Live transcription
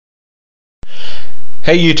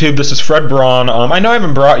Hey YouTube, this is Fred Braun. I know I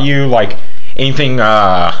haven't brought you like anything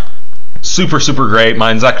super great.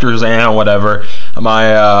 My Inzectors and whatever,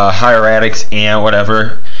 my rarities and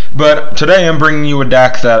whatever. But today I'm bringing you a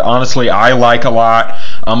deck that honestly I like a lot.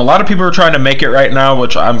 A lot of people are trying to make it right now,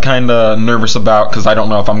 which I'm kind of nervous about because I don't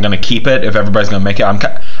know if I'm going to keep it, if everybody's going to make it.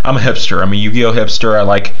 I'm a hipster. I'm a Yu-Gi-Oh hipster. I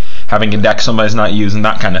like having a deck somebody's not using,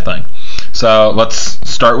 that kind of thing. So let's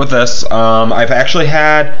start with this. I've actually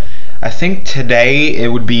had, I think today it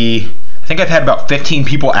would be, I think I've had about 15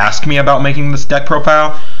 people ask me about making this deck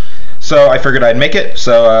profile. So I figured I'd make it.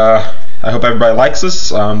 So I hope everybody likes this.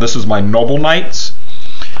 This is my Noble Knights.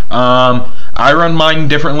 I run mine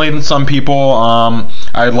differently than some people.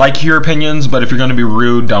 I like your opinions, but if you're going to be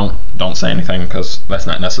rude, don't say anything because that's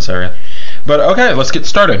not necessary. But okay, let's get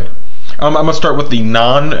started. I'm going to start with the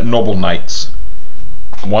non-Noble Knights.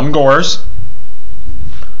 1 Gores,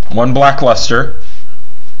 1 Black Luster,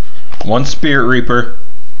 1 Spirit Reaper,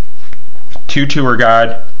 2 Tour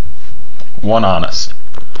Guide, 1 Honest.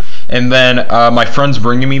 And then my friend's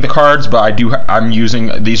bringing me the cards, but I'm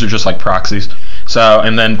using, these are just like proxies. So,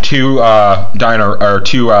 and then 2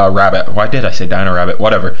 rabbit. Why did I say Dino Rabbit?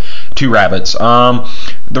 Whatever. 2 rabbits.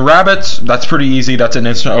 The rabbits, that's pretty easy. That's an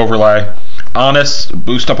instant overlay. Honest,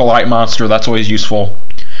 boost up a light monster. That's always useful.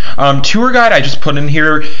 Tour Guide, I just put in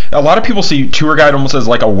here. A lot of people see Tour Guide almost as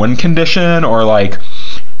like a win condition or like,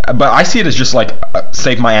 but I see it as just like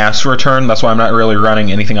save my ass for a turn. That's why I'm not really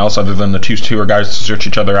running anything else other than the 2 Tour Guides to search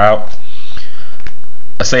each other out.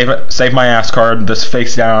 A save my ass card. This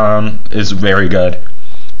face down is very good.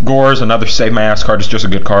 Gores, another save my ass card, is just a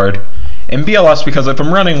good card. And BLS, because if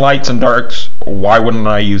I'm running lights and darks, why wouldn't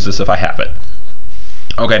I use this if I have it?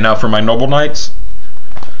 Okay, now for my Noble Knights.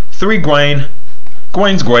 3 Gwaine.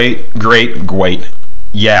 Gwaine's great.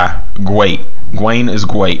 Yeah, great. Gwaine is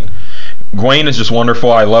great. Gwaine is just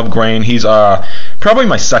wonderful. I love Gwaine. He's probably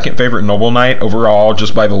my second favorite Noble Knight overall,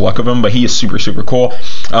 just by the look of him, but he is super cool.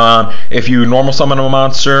 If you normal summon a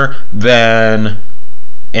monster, then,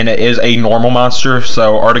 and it is a normal monster,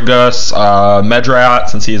 so Artigus, Medrat,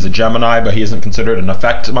 since he is a Gemini, but he isn't considered an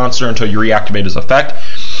effect monster until you reactivate his effect.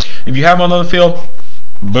 If you have him on the field,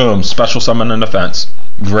 boom, special summon and defense.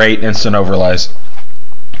 Great instant overlays.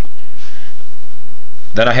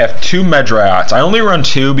 Then I have 2 Medrats. I only run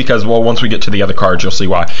 2 because, well, once we get to the other cards, you'll see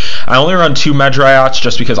why. I only run 2 Medrats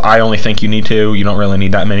just because I only think you need 2. You don't really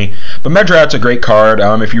need that many. But Medrat's a great card.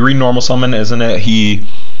 If you read Normal Summon, isn't it? He,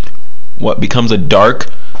 becomes a dark.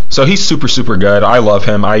 So he's super good. I love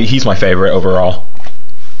him. He's my favorite overall.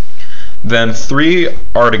 Then 3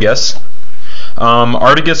 Artigus.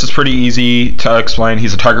 Artigus is pretty easy to explain.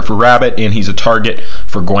 He's a target for Rabbit, and he's a target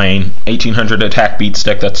for Gwaine. 1800 attack beat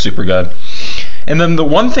stick. That's super good. And then the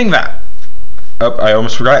one thing that, I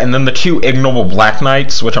almost forgot, and then the 2 ignoble Black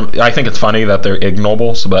Knights, which I think it's funny that they're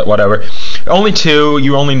ignobles, but whatever. Only 2,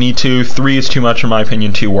 you only need 2. 3 is too much in my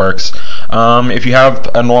opinion, 2 works. If you have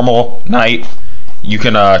a normal knight, you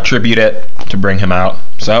can tribute it to bring him out.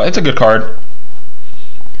 So it's a good card.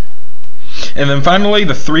 And then finally,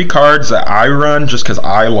 the 3 cards that I run, just because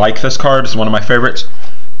I like this card, it's one of my favorites.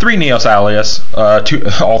 3 Neos Alias,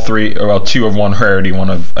 2 of 1 rarity, 1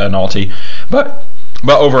 of an ulti. But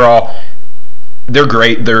overall, they're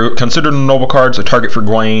great. They're considered noble cards, a target for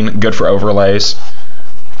Gwaine, good for overlays.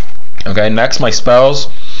 Okay, next, my spells.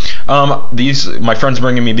 My friend's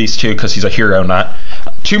bringing me these 2 because he's a hero nut.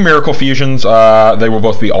 2 Miracle Fusions, they will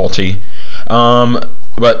both be ulti.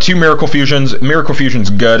 But 2 Miracle Fusions. Miracle Fusion's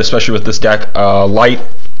good, especially with this deck. Light,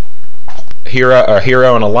 a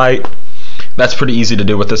hero and a light. That's pretty easy to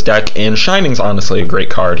do with this deck. And Shining's honestly a great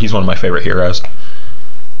card. He's one of my favorite heroes.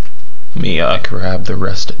 Let me grab the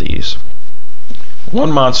rest of these.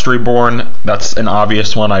 1 Monster Reborn, that's an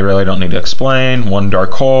obvious one, I really don't need to explain. 1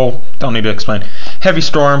 Dark Hole, don't need to explain. Heavy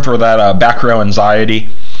Storm for that back row anxiety.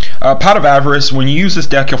 Pot of Avarice, when you use this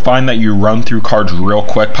deck, you'll find that you run through cards real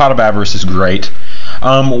quick. Pot of Avarice is great.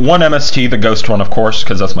 1 MST, the Ghost one, of course,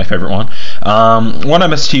 because that's my favorite one. 1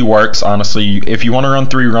 MST works, honestly. If you want to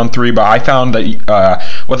run 3, but I found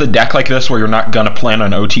that with a deck like this where you're not going to plan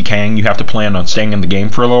on OTKing, you have to plan on staying in the game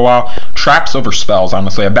for a little while. Traps over spells,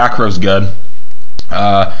 honestly. A back row's good.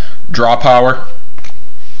 Draw power.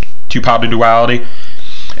 2 Pot of Duality.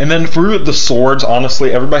 And then for the swords,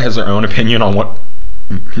 honestly, everybody has their own opinion on what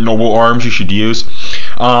noble arms you should use.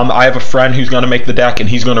 I have a friend who's going to make the deck, and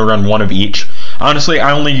he's going to run 1 of each. Honestly,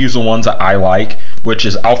 I only use the ones that I like, which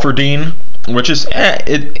is Alfredine, which is,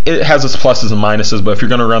 it has its pluses and minuses, but if you're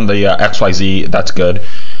going to run the XYZ, that's good.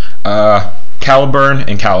 Caliburn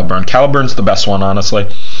and Caliburn. Caliburn's the best one, honestly.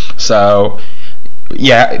 So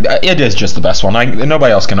Yeah, it is just the best one.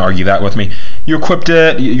 Nobody else can argue that with me. You equipped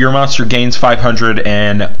it, your monster gains 500,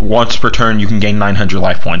 and once per turn you can gain 900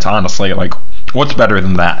 life points. Honestly, like, what's better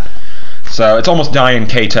than that? So it's almost Dian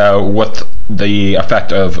Kato with the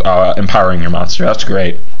effect of empowering your monster. That's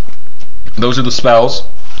great. Those are the spells.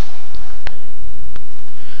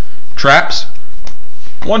 Traps,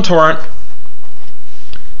 1 torrent,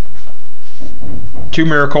 2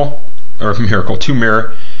 miracle, 2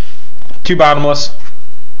 mirror, 2 bottomless,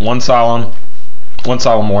 1 solemn, 1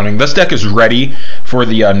 solemn warning. This deck is ready for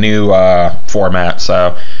the new format,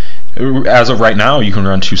 so as of right now you can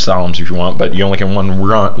run 2 solemns if you want, but you only can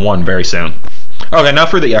run one very soon. Okay, now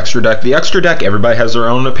for the extra deck. The extra deck, everybody has their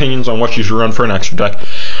own opinions on what you should run for an extra deck.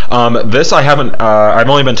 This I haven't, I've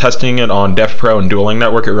only been testing it on Death Pro and Dueling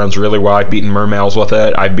Network. It runs really well. I've beaten Mermails with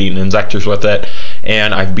it, I've beaten Insectors with it,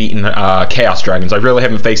 and I've beaten Chaos Dragons. I really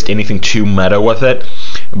haven't faced anything too meta with it,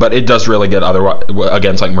 but it does really good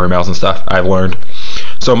against like Mermails and stuff, I've learned.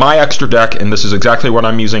 So my extra deck, and this is exactly what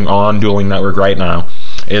I'm using on Dueling Network right now,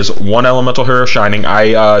 is 1 Elemental Hero Shining.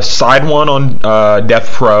 I side 1 on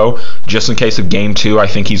Death Pro just in case of Game 2. I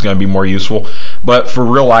think he's going to be more useful. But for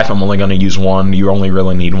real life, I'm only going to use 1. You only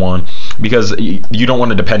really need 1. Because you don't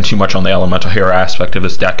want to depend too much on the Elemental Hero aspect of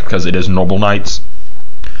this deck because it is Noble Knights.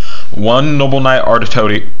 1 Noble Knight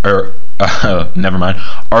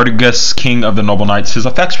Artigus, King of the Noble Knights. His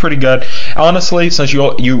effect's pretty good. Honestly, since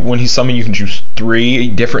when he's summoned, you can choose 3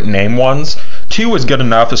 different name ones. 2 is good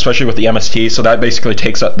enough, especially with the MST, so that basically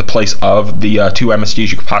takes up the place of the 2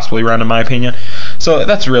 MSTs you could possibly run, in my opinion. So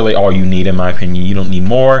that's really all you need, in my opinion. You don't need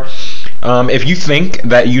more. If you think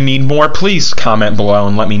that you need more, please comment below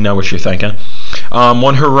and let me know what you're thinking.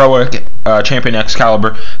 1 Heroic Champion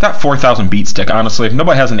Excalibur. That 4,000 beat stick, honestly, if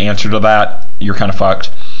nobody has an answer to that, you're kind of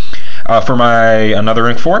fucked. For my another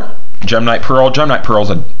rank 4, Gem Knight Pearl. Gem Knight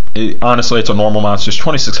Pearl's honestly, it's a normal monster. It's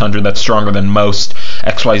 2,600. That's stronger than most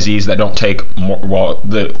XYZs that don't take more. Well,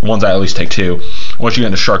 the ones that at least take 2. Once you get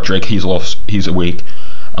into Shark Drake, he's weak.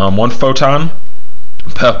 1 Photon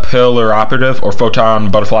Pillar Operative, or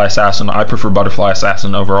Photon Butterfly Assassin. I prefer Butterfly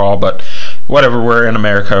Assassin overall, but whatever. We're in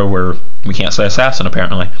America where we can't say assassin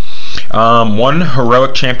apparently. 1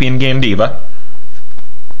 Heroic Champion Gandiva.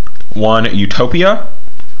 1 Utopia.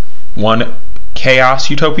 1 Chaos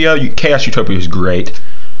Utopia. Chaos Utopia is great.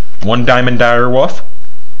 1 Diamond Dire Wolf.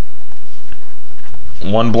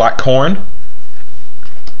 1 Black Corn.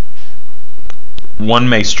 1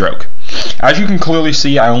 Maystroke. As you can clearly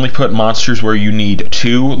see, I only put monsters where you need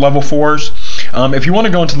 2 level 4s. If you want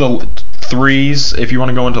to go into the 3s, if you want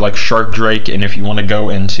to go into like Shark Drake, and if you want to go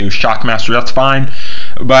into Shockmaster, that's fine.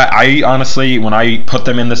 But I honestly, when I put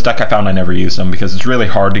them in this deck, I found I never used them because it's really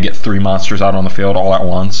hard to get 3 monsters out on the field all at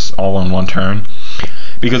once, all in one turn.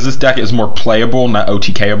 Because this deck is more playable, not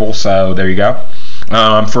OTKable, so there you go.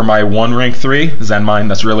 For my 1 rank 3, Zen Mine,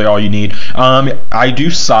 that's really all you need. I do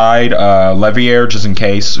side Leviair just in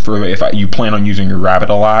case, for if you plan on using your Rabbit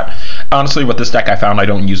a lot. Honestly, with this deck, I found I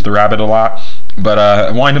don't use the Rabbit a lot.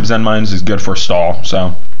 But Wind Up Zen Mines is good for stall,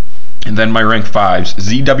 so. And then my rank 5s,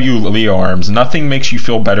 ZW Leo Arms. Nothing makes you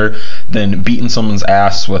feel better than beating someone's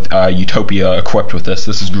ass with Utopia equipped with this.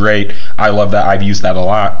 This is great. I love that. I've used that a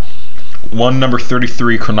lot. 1 number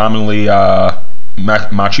 33 Chronomally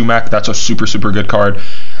Machu. That's a super good card.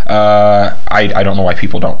 I don't know why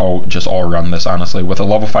people don't just all run this, honestly. With a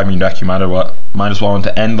level 5 in your deck, you might as well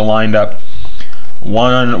to end the lineup.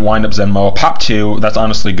 1 Wind Up Zenmo, pop 2. That's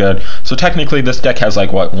honestly good. So technically, this deck has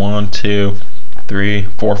like what 1, 2, 3,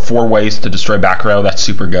 4 ways to destroy back row. That's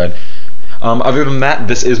super good. Other than that,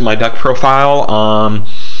 this is my deck profile.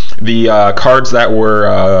 The cards that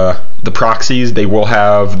were the proxies, they will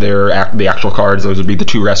have the actual cards. Those would be the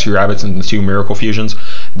 2 Rescue Rabbits and the 2 Miracle Fusions.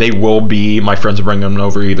 They will be, my friends will bring them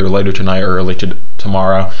over either later tonight or early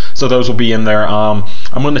tomorrow. So those will be in there. I'm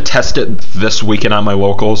going to test it this weekend at my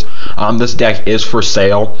locals. This deck is for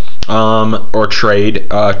sale or trade.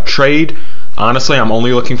 Trade. Honestly, I'm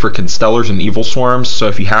only looking for Constellars and Evil Swarms. So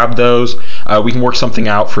if you have those, we can work something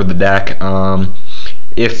out for the deck.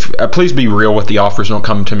 Please be real with the offers. Don't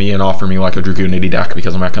come to me and offer me like a Dragoonity deck,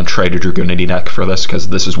 because I'm not going to trade a Dragoonity deck for this, because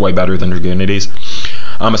this is way better than Dragoonities.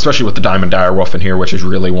 Especially with the Diamond Dire Wolf in here, which is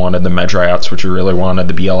really wanted, the Medriats, which are really wanted,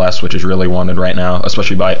 the BLS, which is really wanted right now,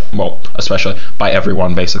 especially by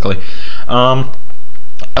everyone, basically.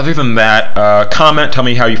 Other than that, comment, tell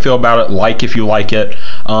me how you feel about it, like if you like it.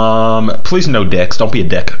 Please no dicks, don't be a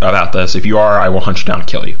dick about this. If you are, I will hunt you down and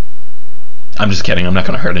kill you. I'm just kidding, I'm not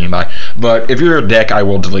going to hurt anybody. But if you're a dick, I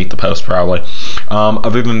will delete the post probably.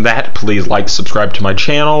 Other than that, please like, subscribe to my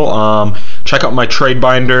channel. Check out my trade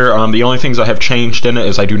binder. The only things I have changed in it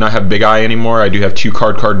is I do not have Big Eye anymore. I do have 2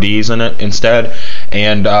 card Ds in it instead.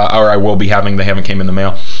 and or I will be having. They haven't came in the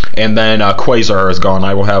mail. And then Quasar is gone.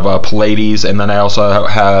 I will have Pallades, and then I also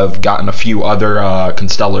have gotten a few other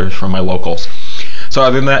Constellars from my locals. So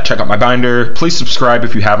other than that, check out my binder. Please subscribe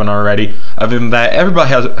if you haven't already. Other than that, everybody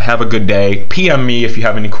have a good day. PM me if you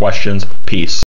have any questions. Peace.